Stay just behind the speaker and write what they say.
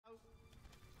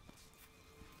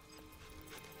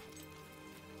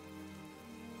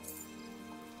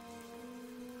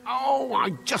Oh,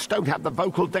 I just don't have the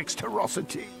vocal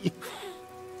dexterosity.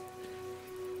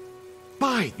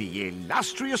 By the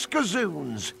illustrious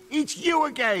gazoons, it's you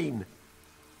again.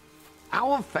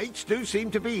 Our fates do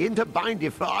seem to be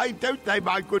interbindified, don't they,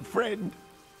 my good friend?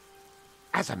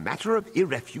 As a matter of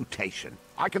irrefutation,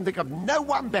 I can think of no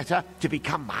one better to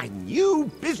become my new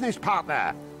business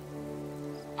partner.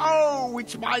 Oh,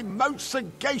 it's my most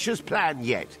sagacious plan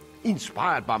yet,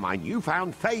 inspired by my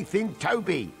newfound faith in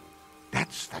Toby.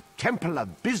 That's the Temple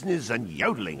of Business and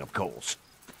Yodeling, of course.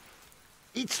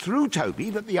 It's through Toby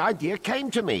that the idea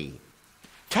came to me.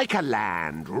 Take a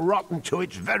land rotten to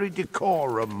its very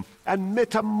decorum and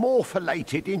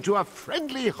metamorphosate it into a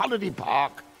friendly holiday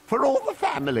park for all the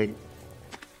family.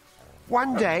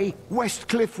 One day,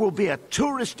 Westcliff will be a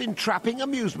tourist-entrapping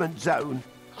amusement zone.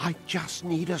 I just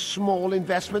need a small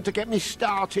investment to get me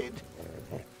started.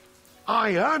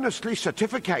 I earnestly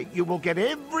certificate you will get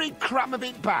every crumb of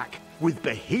it back, with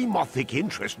behemothing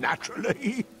interest,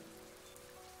 naturally.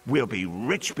 We'll be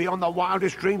rich beyond the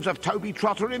wildest dreams of Toby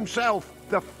Trotter himself,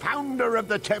 the founder of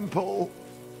the temple.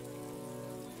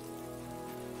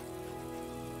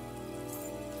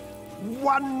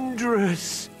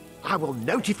 Wondrous! I will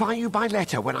notify you by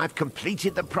letter when I've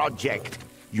completed the project.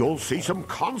 You'll see some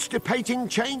constipating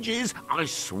changes, I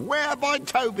swear by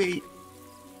Toby.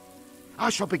 I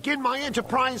shall begin my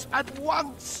enterprise at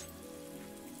once.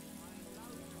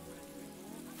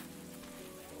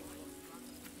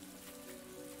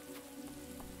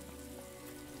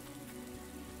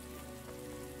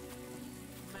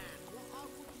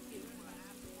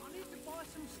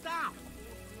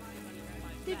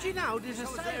 Did you know there's a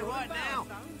sale right now?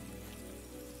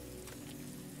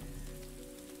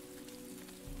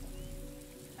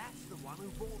 That's the one who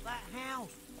bought that house.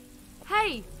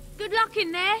 Hey, good luck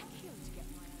in there.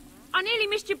 I nearly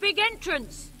missed your big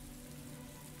entrance.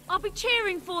 I'll be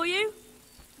cheering for you.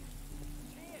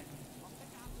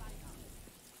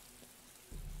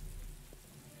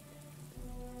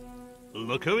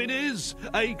 Look who it is!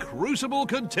 A crucible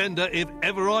contender if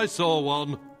ever I saw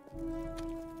one.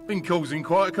 Been causing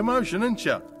quite a commotion, haven't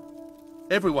you?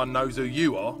 Everyone knows who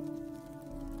you are.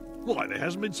 Why, there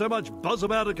hasn't been so much buzz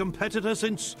about a competitor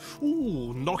since...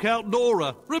 Ooh, Knockout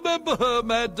Nora. Remember her,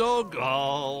 Mad Dog?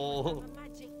 Oh.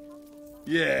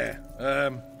 Yeah,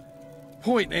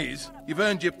 point is, you've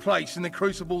earned your place in the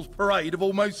Crucible's parade of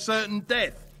almost certain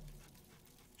death.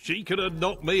 She could have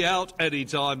knocked me out any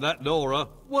time, that Nora.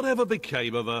 Whatever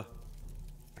became of her.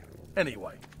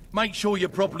 Anyway, make sure you're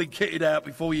properly kitted out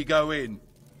before you go in.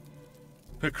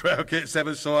 The crowd gets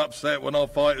ever so upset when our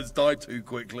fighters die too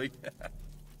quickly.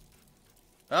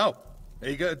 Oh,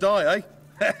 eager to die,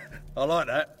 eh? I like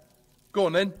that. Go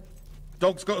on then.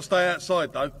 Dog's got to stay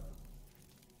outside, though.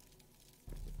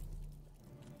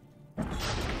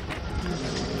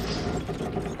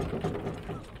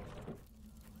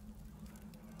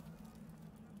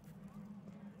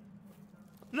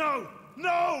 No!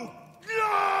 No!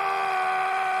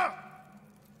 No!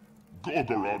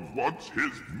 Gorgoron wants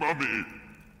his mummy.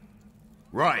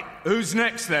 Right, who's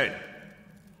next then?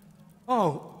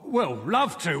 Oh, well,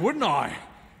 love to, wouldn't I?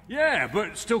 Yeah,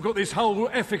 but still got this whole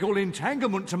ethical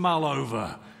entanglement to mull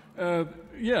over.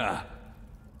 Yeah.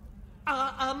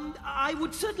 I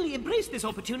would certainly embrace this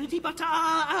opportunity, but,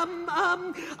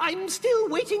 I'm still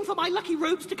waiting for my lucky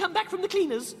robes to come back from the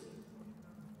cleaners.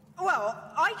 Well,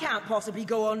 I can't possibly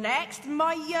go on next.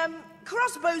 My,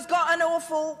 crossbow's got an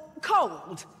awful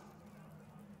cold.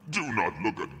 Do not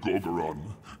look at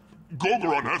Gorgoron.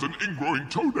 Gorgoron has an ingrowing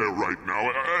toenail right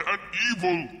now, an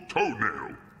evil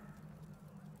toenail.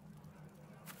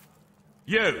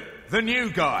 You, the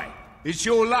new guy. It's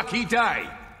your lucky day.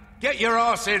 Get your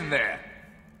ass in there.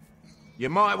 You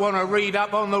might want to read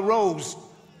up on the rules.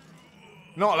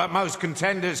 Not that most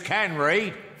contenders can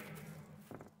read.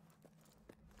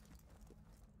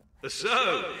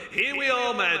 So, here we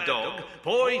are, Mad Dog,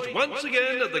 poised once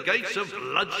again at the gates of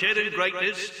bloodshed and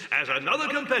greatness as another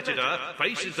competitor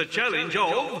faces the challenge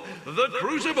of the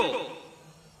Crucible.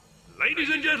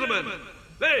 Ladies and gentlemen,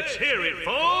 let's hear it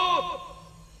for...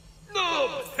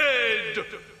 Knobhead!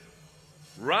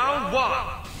 Round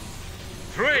one.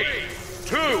 3,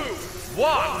 2,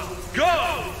 1,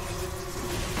 go!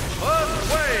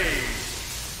 First wave!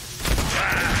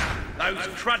 Ah, those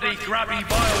cruddy, grubby,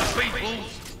 vile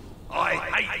peoples. I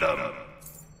hate them.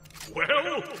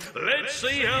 Well, let's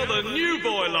see how the new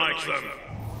boy likes them.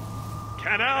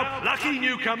 Can our plucky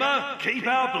newcomer keep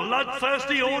our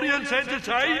bloodthirsty audience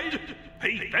entertained?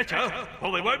 He'd better,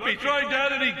 or they won't be throwing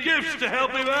down any gifts to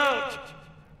help him out.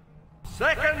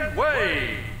 Second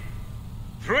wave.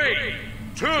 3,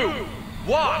 2,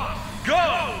 1,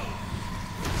 go!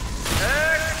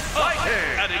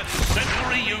 Exciting! an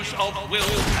exemplary use of will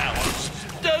powers.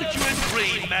 Don't you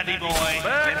agree, Matty boy?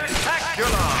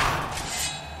 Spectacular!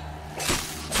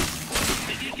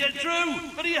 Did you get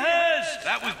through? But he has!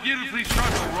 That was beautifully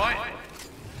struck, all right.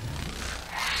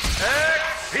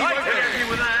 He won't get happy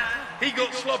with that. He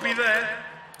got sloppy there.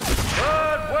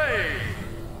 Third wave.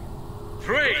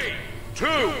 3, 2,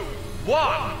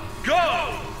 1,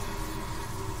 go!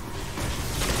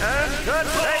 And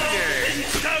continue.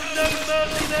 Show no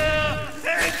mercy there!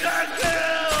 It's a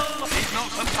kill! He's not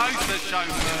supposed to show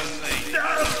mercy. No!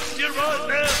 You're right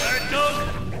there, Mad Dog!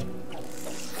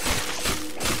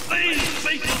 These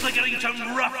beetles are getting some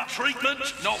rough treatment!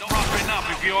 Not rough enough,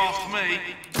 if you ask me.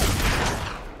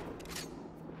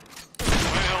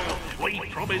 We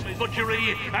promised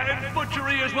butchery, and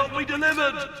butchery is what we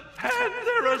delivered. And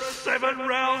there are 7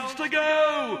 rounds to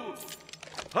go.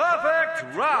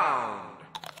 Perfect round.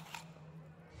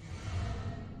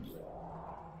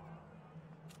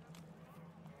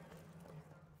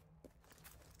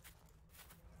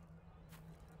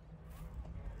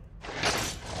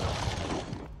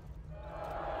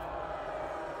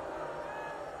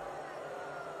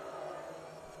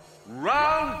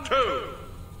 Round 2.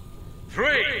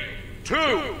 3, 2,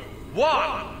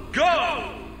 1,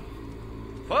 go!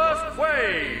 First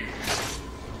wave.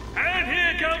 And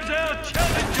here comes our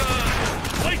challenger,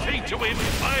 waiting to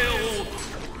impale.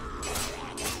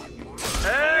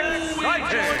 Exciting! He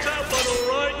enjoys that one, all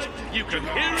right. You can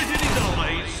hear it in his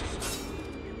eyes.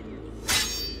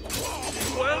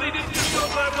 Well, he didn't just drop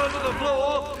that one to the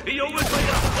floor. He almost made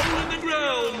a hole in the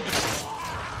ground.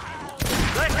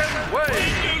 Second wave.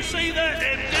 Did you see that,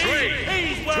 MD? 3,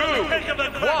 He's one 2, heck of a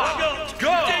 1, shot.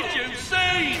 go! Did you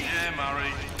see? Yeah,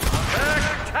 Murray.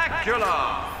 Spectacular!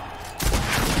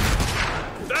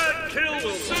 That kill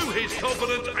will do his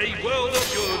confidence a world of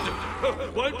good.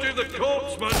 Won't do the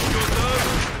corpse much good, though.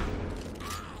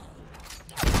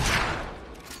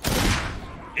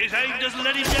 His aim doesn't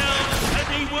let him down, and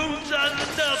he wounds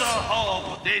another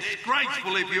hog.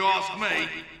 Disgraceful, if you ask me.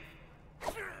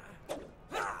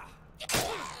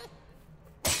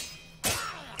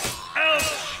 Ouch!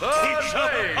 It's a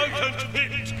potent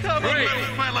hit. Come on,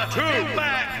 little fella. 2, Get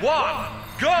back. 1,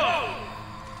 go!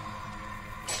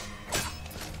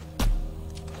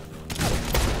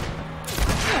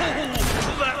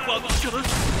 That one's gonna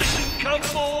sting come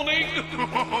morning.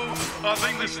 I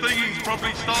think the stinging's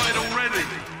probably started already.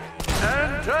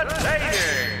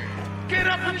 Entertaining! Get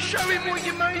up and show him what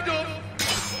you're made of!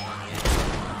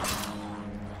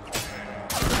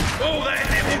 Oh, that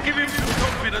hit will give him some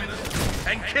confidence.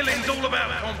 And killing's all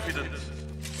about confidence.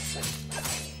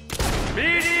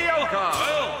 Mediocre!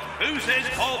 Well, who says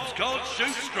hogs can't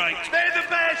shoot straight? They're the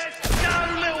best!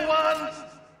 Go, little ones!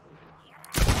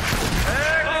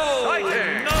 Oh,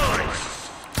 Exciting! nice!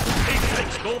 It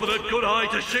takes more than a good eye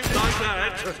to shoot like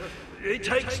that. It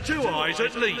takes 2 eyes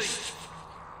at least.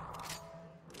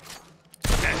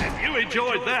 And if you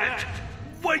enjoyed that,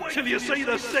 wait till you see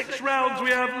the 6 rounds we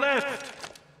have left.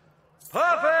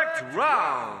 Perfect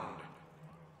round!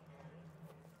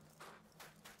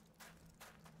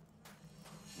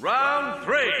 Round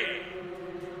 3.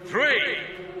 3,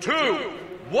 2,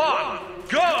 1,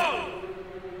 go!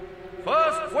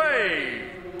 First wave.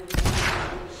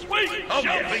 Sweet Oh,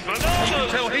 jumping yes. bananas! You can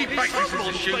tell he practices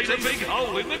Someone's his made a shooting. big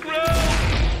hole in the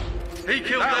ground. He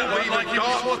killed that one like he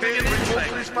was swatting in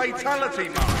his fatality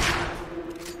mark.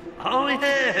 Oh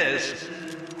yes,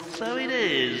 so it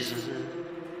is.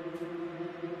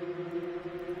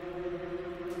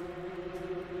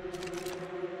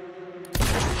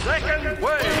 Second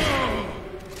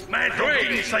wave. Man,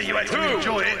 didn't say you had to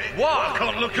enjoy it. 1, I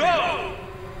can't look go! at it.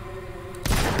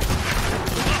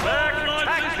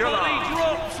 Spectacular! He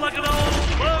drops like an old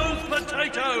closed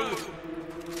potato.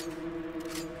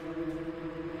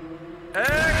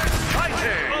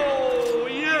 Exciting! Oh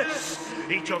yes,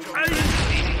 he took aim,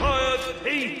 he fired,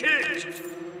 he hit.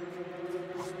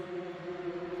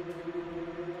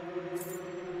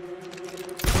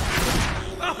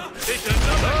 Oh, it's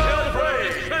another kill for an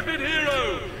intrepid hero.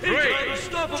 He's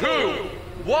unstoppable. 2,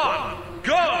 1,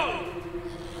 go!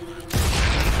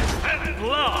 At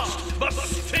last, the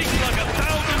sting like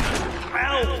 1,000.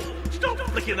 Ow! Stop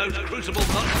flicking those crucible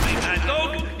nuts at me, Mad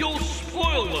Dog. You'll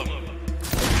spoil them.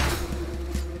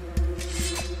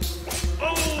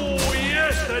 Oh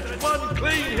yes, that's one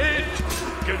clean hit.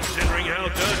 Considering how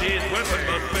dirty his weapon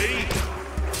must be.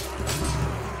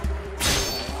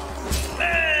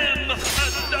 Bam!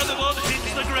 Another one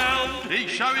hits the ground. He's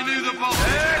showing you the boss.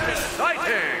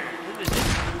 Exciting!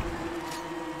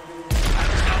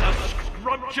 Another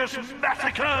scrumptious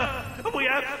massacre. And we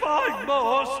have 5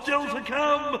 more still to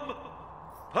come.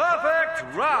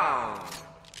 Perfect round.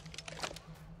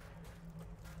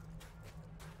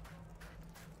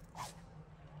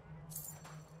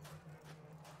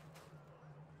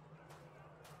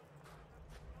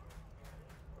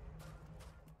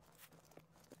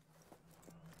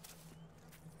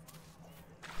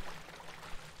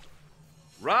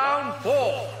 Round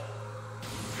 4.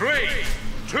 3,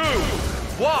 2, 1,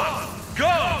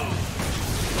 go!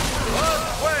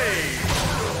 First wave!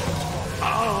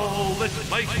 Oh, this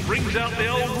place brings out the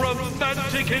old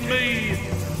romantic in me.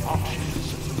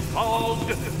 Ashes,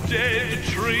 fog, dead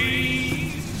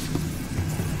trees.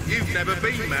 You've never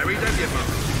been married, have you, Mum?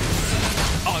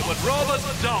 I would rather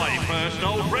die first,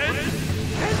 old friend.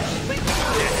 And speak of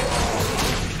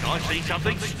death, I see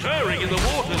something stirring in the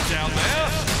waters down there.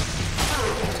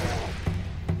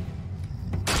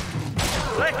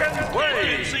 Second I wave!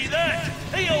 didn't see that.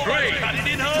 He almost 3, cut it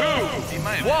in half. 2,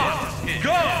 1,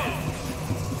 go!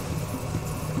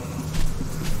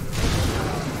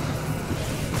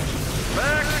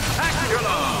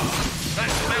 Spectacular! That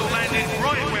spell landed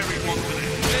right where he wanted it.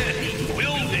 Yeah, he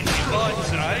willed it, you might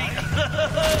say.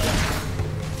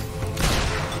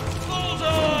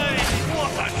 Bullseye!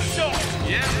 What a shot!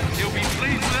 Yeah, he'll be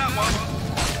pleased with that one.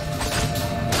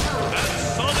 A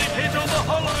solid hit on the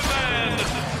Hollow Man.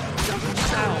 Doesn't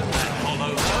sound that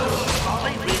hollow, though. Are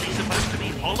they really supposed to be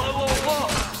hollow or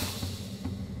what?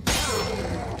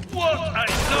 What a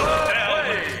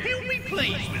knockdown! He'll be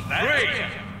pleased with that.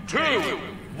 3, 2,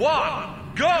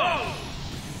 1, go!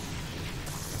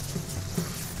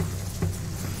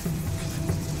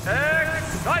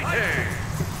 Exciting!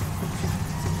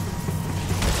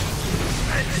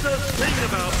 That's the thing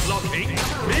about blocking.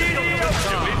 You've got to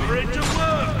do it for it to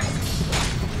work.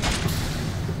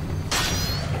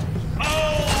 Oh,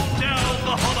 down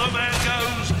the Hollow Man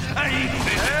goes. A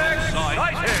physical sight.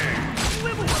 Exciting! You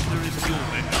ever wonder if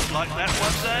you'll end up like that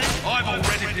one day? I've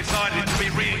already decided to be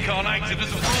reincarnated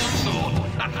as a broadsword.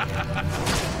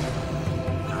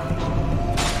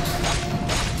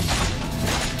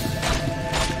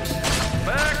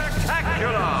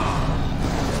 Spectacular!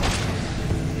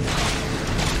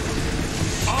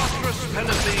 After a spell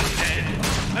of being dead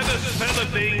and a spell of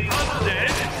being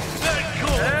undead, that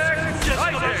corpse just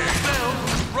got a spell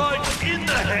right in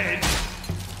the head.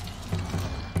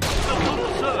 The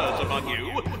connoisseurs among you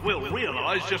will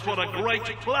realise just what a great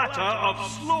platter of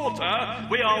slaughter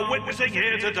we are witnessing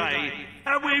here today.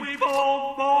 And we've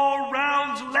 4 more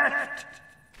rounds left.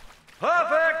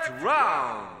 Perfect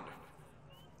round!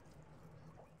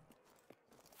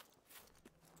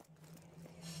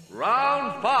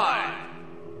 Round 5.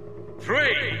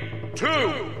 3, 2,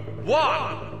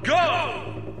 1, go!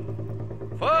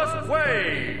 First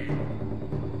wave!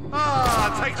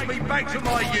 Ah, takes me back to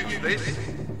my youth, this.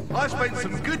 I spent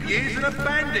some good years in a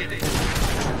bandit.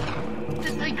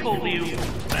 Did they call you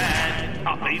bad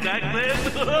puppy back then?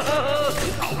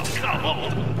 Oh, come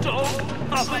on, dog,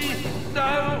 puppy,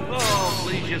 no? Oh,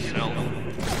 please yourself.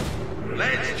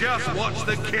 Let's just watch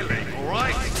the killing, all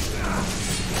right?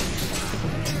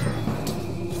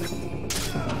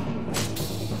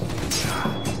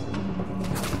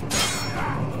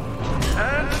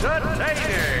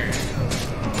 Entertaining!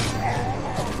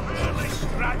 Really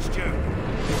scratched you.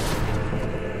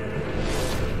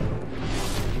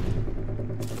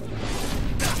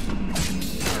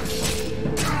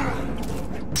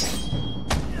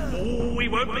 Oh, we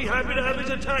won't be happy to have his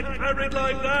attack parried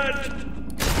like that.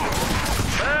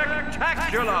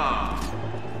 Spectacular!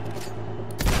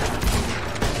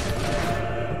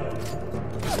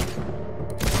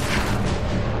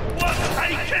 What a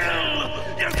kill!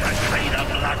 You can see the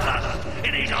bloodlust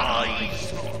in his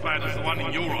eyes. Not as bad as the one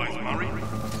in your eyes, Murray.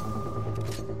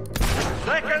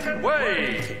 Second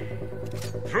wave!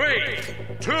 3,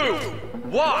 2,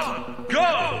 1,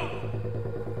 go!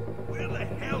 Where the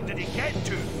hell did he get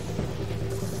to?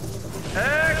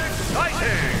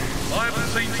 Exciting! I haven't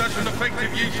seen such an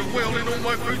effective use of will in all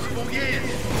my Crucible years.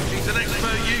 He's an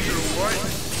expert user, all right.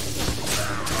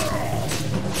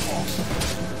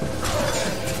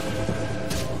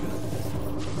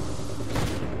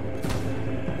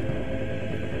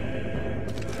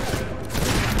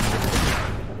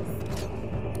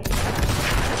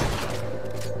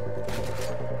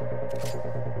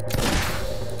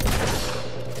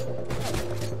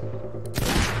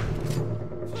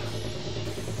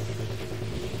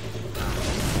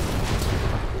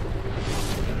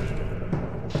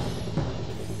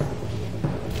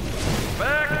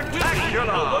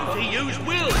 Won't he use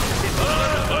will?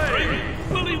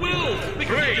 Well, he will,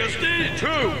 because he just did. 2,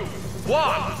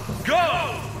 1, go!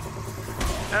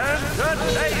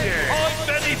 Entertaining! I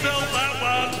bet he felt that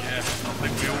one. Yeah, I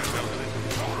think we all felt it.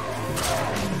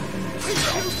 His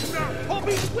will stuff!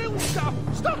 Bobby's will stuff!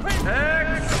 Stop it!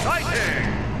 Exciting!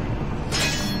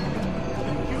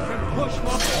 You can push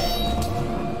one.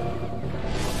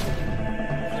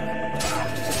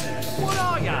 What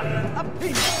are ya? A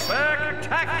piece?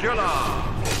 Spectacular!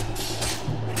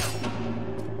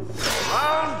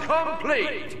 Round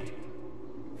complete.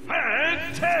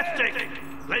 Fantastic!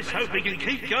 Let's hope we can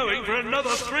keep going for another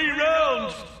 3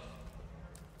 rounds.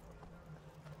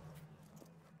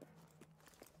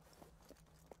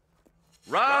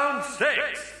 Round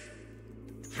 6.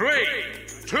 3,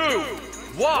 2,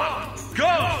 1,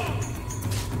 go!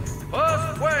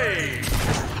 First wave.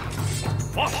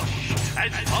 Watch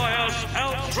as fire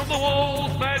spouts from the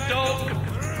walls, mad dog.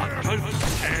 But don't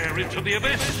stare into the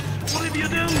abyss. Whatever you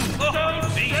do, don't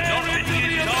stare into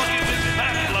the abyss.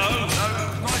 That blow.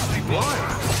 Nicely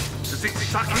blind. Does it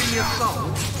suck in your soul?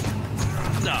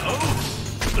 No,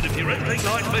 but if you're anything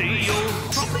like me, you'll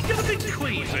probably get a bit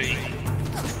queasy.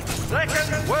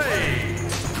 Second wave.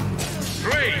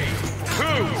 3, 2,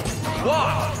 1,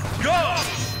 go!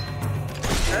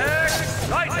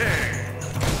 Exciting!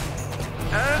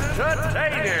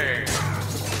 Entertaining!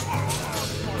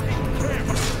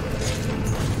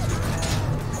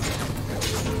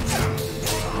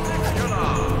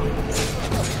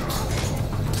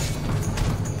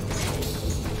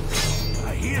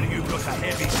 I hear you've got a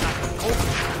heavy sack of coke.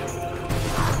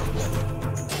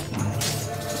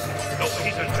 Oh,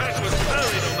 his attack was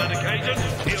varied on that occasion.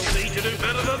 He'll need to do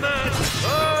better than that.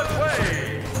 Third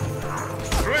wave.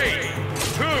 3,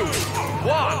 2,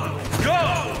 1, go!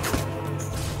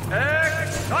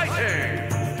 Exciting!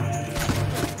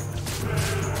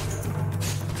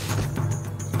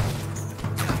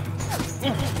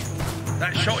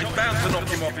 That shot is bound to knock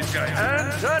him off his game.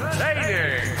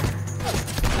 Entertaining!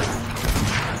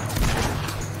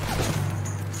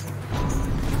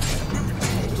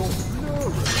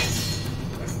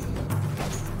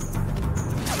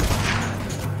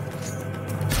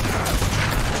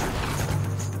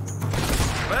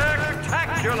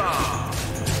 Spectacular!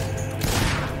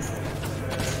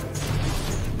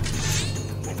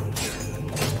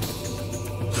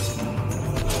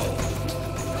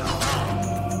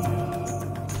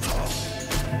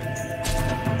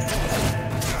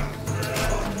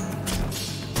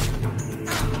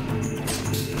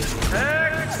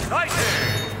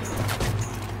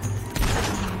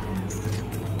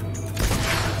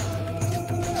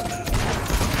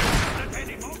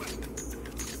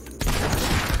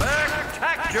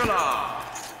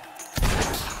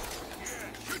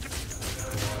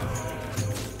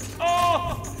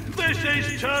 Oh, this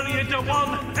is turning into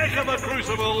one heck of a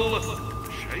crucible.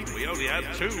 Shame we only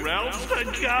had 2 rounds to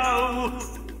go.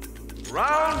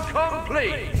 Round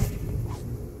complete.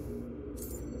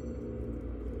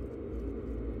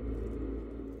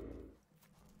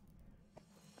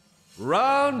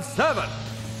 Round 7.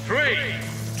 3,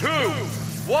 2,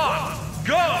 1,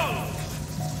 go!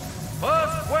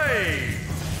 First wave.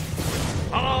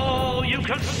 Oh, you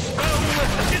can smell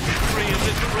the history in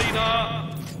this arena.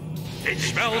 It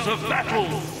smells of battle,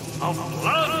 of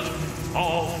blood,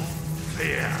 of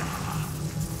fear.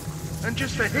 And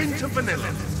just a hint of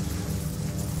vanilla.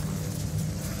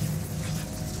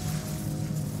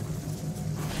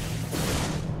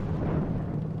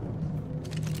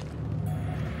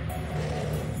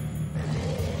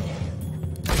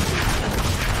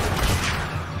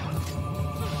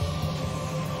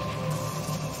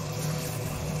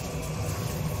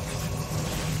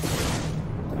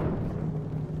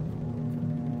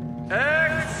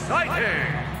 Exciting!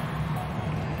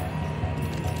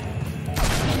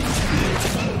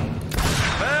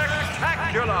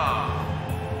 Spectacular!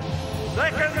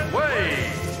 Second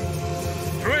wave!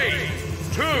 3,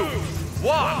 2,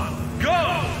 1, go!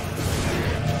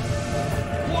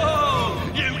 Whoa!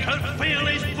 You can feel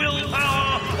his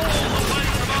willpower all the way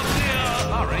from up here.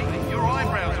 Hurry, your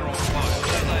eyebrows are on fire.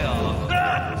 There they are.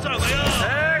 So they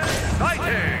are.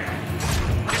 Exciting!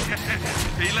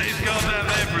 He let his guard down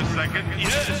there for a second.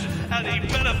 Yes, and he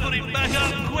better put him back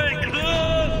up quick.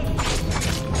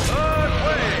 Third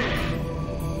wave!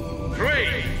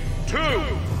 3, 2,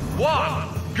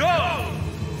 1, go!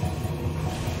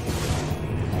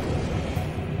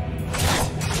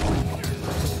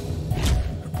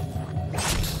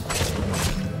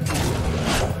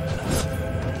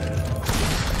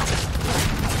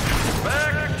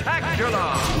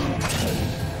 Spectacular!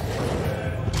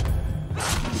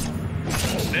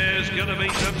 There's gonna be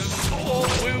some sore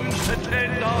wounds to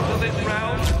tend after this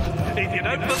round. If you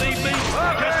don't believe me,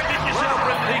 just hit yourself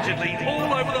repeatedly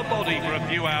all over the body for a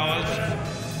few hours.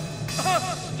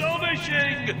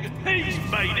 Astonishing! He's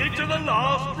made it to the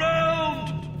last round!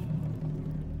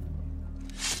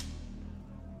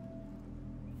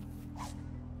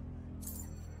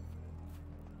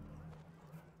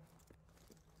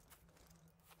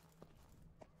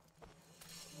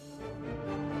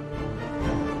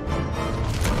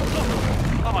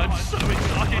 I'm so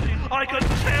excited, I could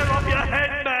tear off your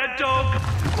head, mad dog!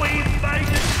 We've made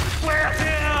it! We're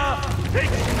here!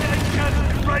 It's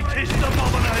nature's greatest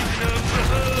abomination!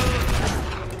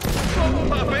 Stop,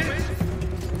 puppets!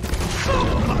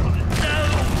 No!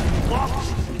 What?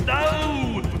 No!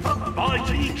 A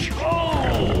mighty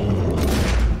troll!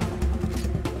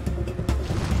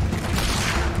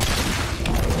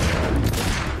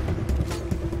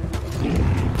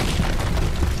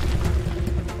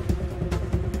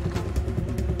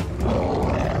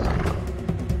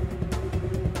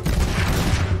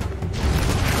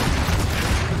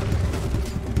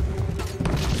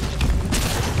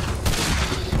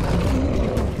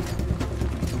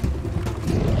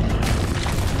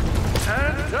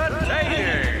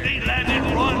 He landed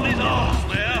right on his arse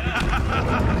there.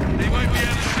 He won't be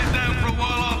able to sit down for a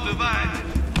while after that.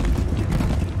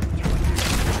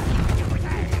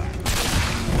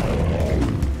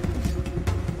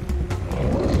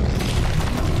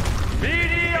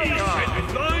 He's sent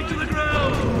flying to the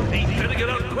ground. He'd better get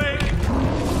up quick.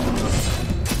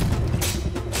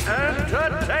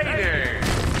 Entertaining!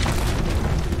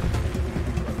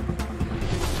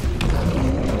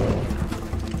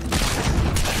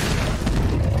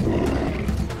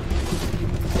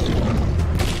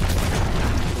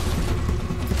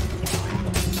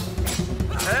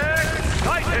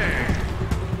 Exciting!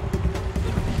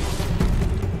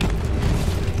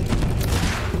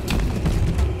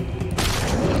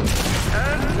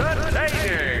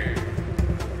 Entertaining!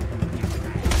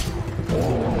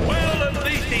 Well, at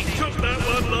least he took that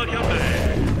one like a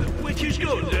man. Which is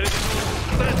good.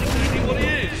 That's exactly what he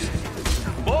is.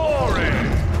 Boring!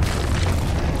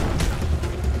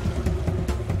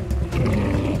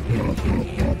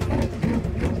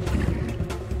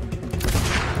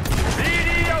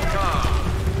 Mediocre!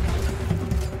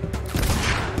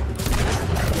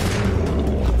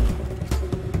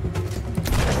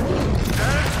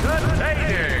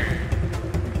 Entertaining!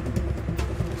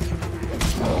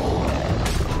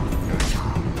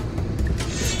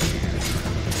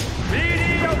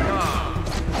 Mediocre!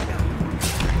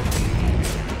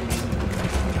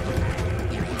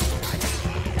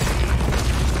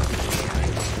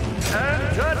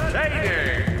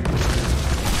 Entertaining!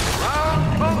 Round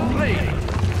complete!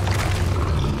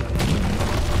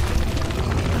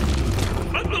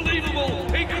 Unbelievable!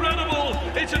 Incredible!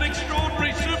 It's an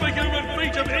extraordinary superhuman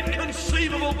feat of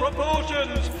inconceivable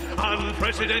proportions!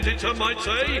 Unprecedented, some might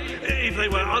say, if they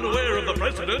were unaware of the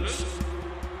precedents.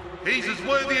 He's as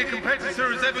worthy a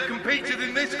competitor as ever competed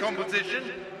in this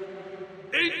competition.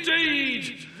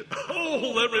 Indeed!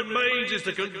 All that remains is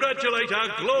to congratulate our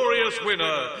glorious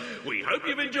winner. We hope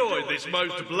you've enjoyed this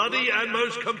most bloody and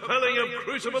most compelling of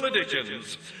Crucible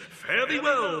editions. Fare thee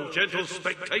well, gentle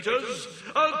spectators,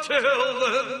 until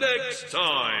the next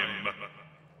time.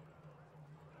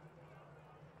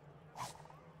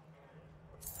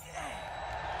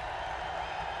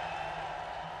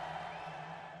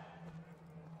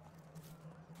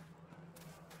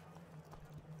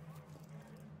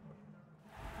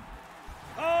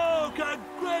 Oh,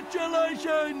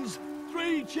 congratulations!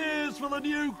 3 cheers for the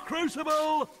new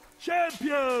Crucible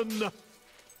champion!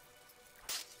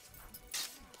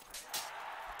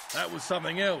 That was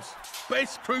something else.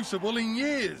 Best Crucible in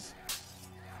years.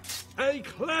 A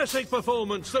classic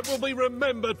performance that will be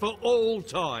remembered for all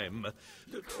time.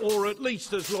 Or at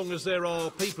least as long as there are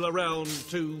people around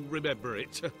to remember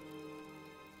it.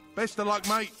 Best of luck,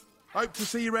 mate. Hope to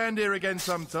see you around here again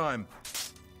sometime.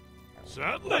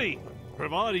 Certainly,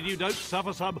 provided you don't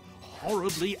suffer some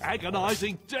horribly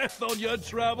agonizing death on your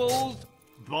travels.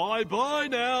 Bye-bye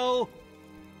now.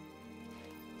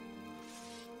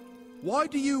 Why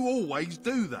do you always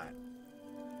do that?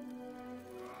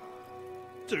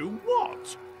 Do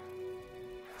what?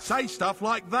 Say stuff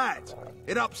like that.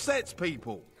 It upsets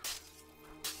people.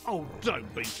 Oh,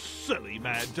 don't be silly,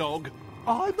 Mad Dog.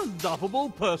 I'm a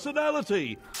lovable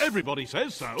personality. Everybody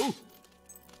says so.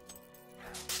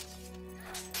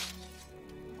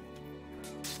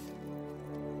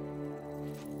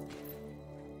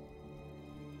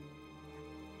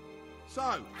 So,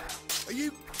 are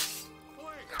you...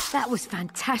 That was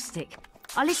fantastic.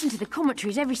 I listened to the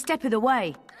commentaries every step of the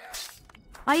way.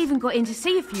 I even got in to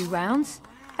see a few rounds.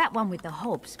 That one with the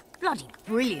Hobbs, bloody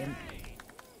brilliant.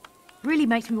 Really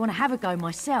makes me want to have a go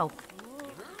myself.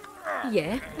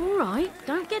 Yeah, all right.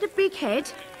 Don't get a big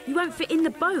head. You won't fit in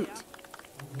the boat.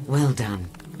 Well done.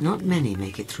 Not many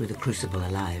make it through the Crucible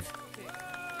alive.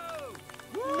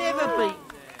 Never be.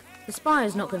 The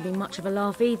Spire's not going to be much of a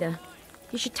laugh either.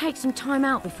 You should take some time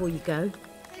out before you go.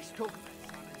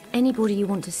 Anybody you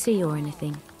want to see or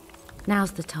anything,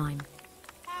 now's the time.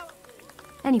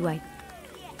 Anyway,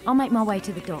 I'll make my way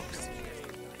to the docks.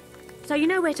 So you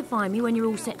know where to find me when you're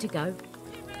all set to go?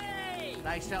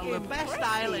 They sell the best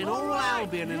ale in all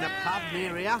Albion in a pub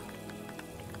near here.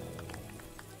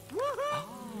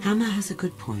 Hammer has a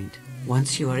good point.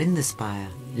 Once you are in the spire,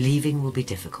 leaving will be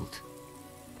difficult.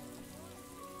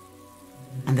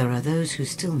 And there are those who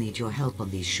still need your help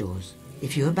on these shores.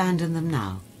 If you abandon them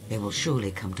now, they will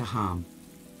surely come to harm.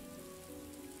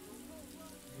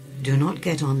 Do not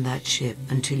get on that ship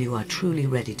until you are truly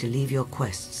ready to leave your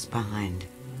quests behind.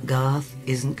 Garth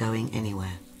isn't going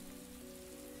anywhere.